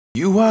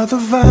You are the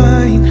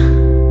vine,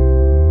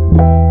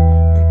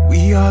 and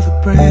we are the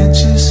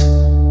branches.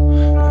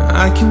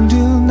 I can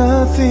do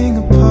nothing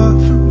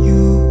apart from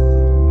you.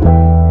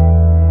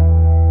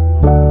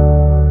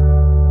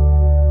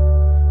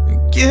 The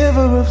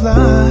giver of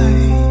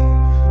life,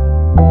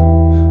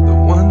 the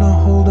one to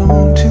hold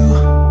on to.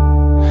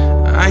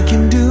 I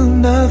can do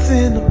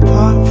nothing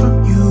apart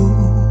from you.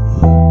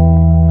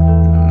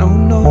 No,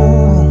 no.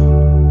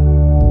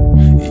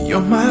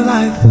 You're my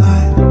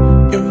lifeline,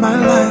 you're my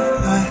lifeline,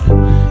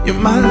 you're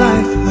my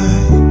lifeline.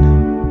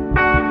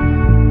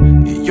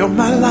 You're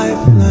my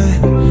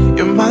lifeline,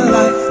 you're my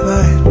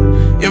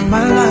lifeline, you're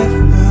my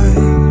lifeline.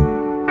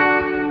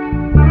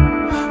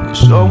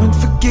 Showing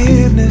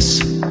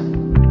forgiveness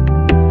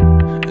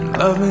and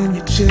loving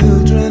your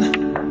children.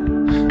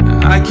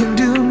 I can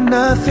do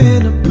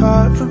nothing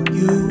apart from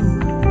you.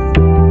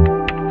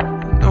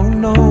 No,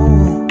 no.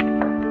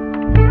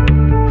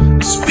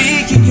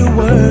 Speaking your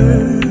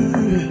word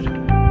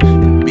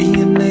and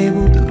being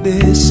able to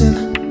listen.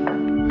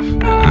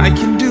 I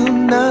can do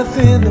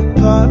nothing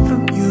apart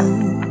from you.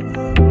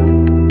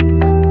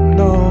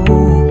 No.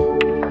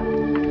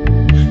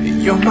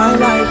 You're my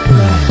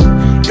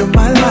lifeline, you're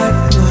my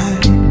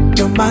lifeline,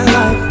 you're my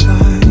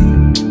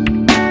lifeline.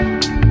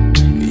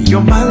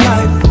 You're my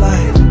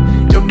lifeline,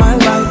 you're my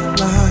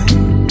lifeline,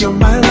 you're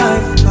my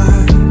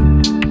lifeline.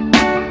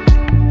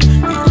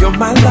 You're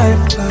my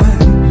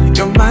lifeline,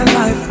 you're my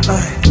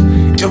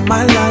lifeline, you're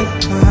my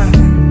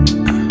lifeline.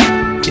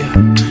 Yeah,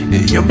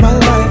 you're my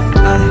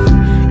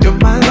lifeline, you're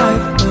my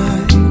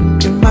lifeline,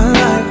 you're my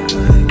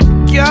lifeline.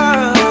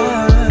 Yeah.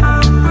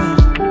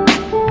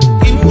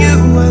 In you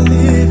I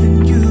live, in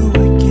you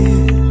I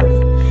give.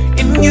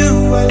 In you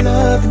I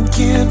love and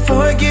can't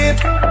forgive.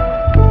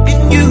 In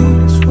you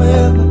is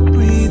where my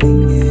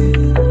breathing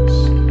is.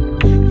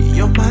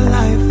 You're my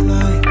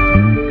lifeline.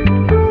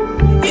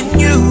 In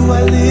you I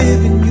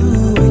live, in you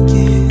I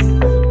give.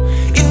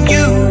 In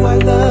you I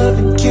love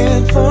and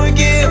can't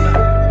forgive.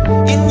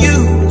 In you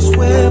is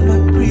where my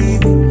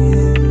breathing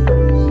is.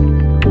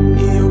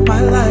 You're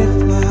my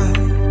lifeline.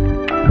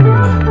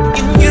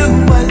 In you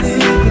I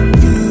live, in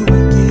you I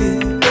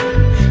give.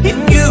 In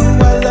you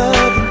I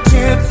love and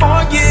can't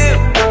forgive.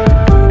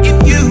 In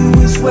you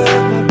is where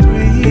my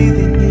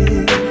breathing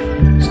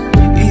is.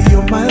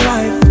 You're my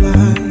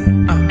lifeline.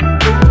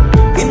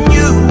 In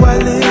you I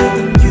live,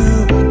 in you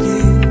I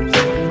give.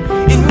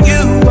 In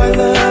you I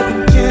love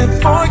and can't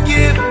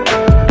forgive.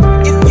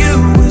 In you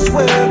is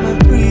where my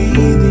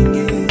breathing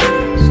is.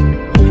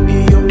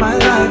 You're my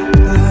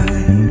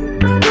lifeline.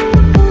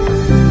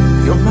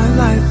 You're my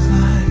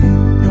lifeline.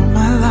 You're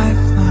my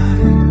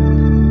lifeline.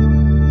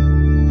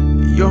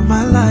 You're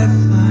my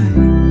lifeline.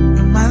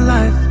 You're my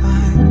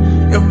lifeline.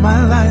 You're my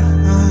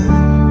lifeline.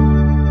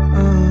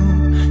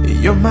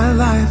 You're my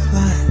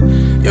lifeline.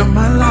 You're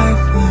my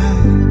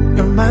lifeline.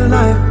 You're my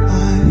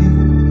lifeline.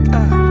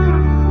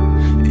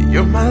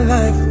 You're my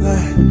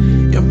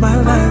lifeline. You're my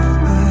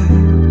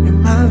lifeline. You're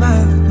my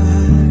lifeline.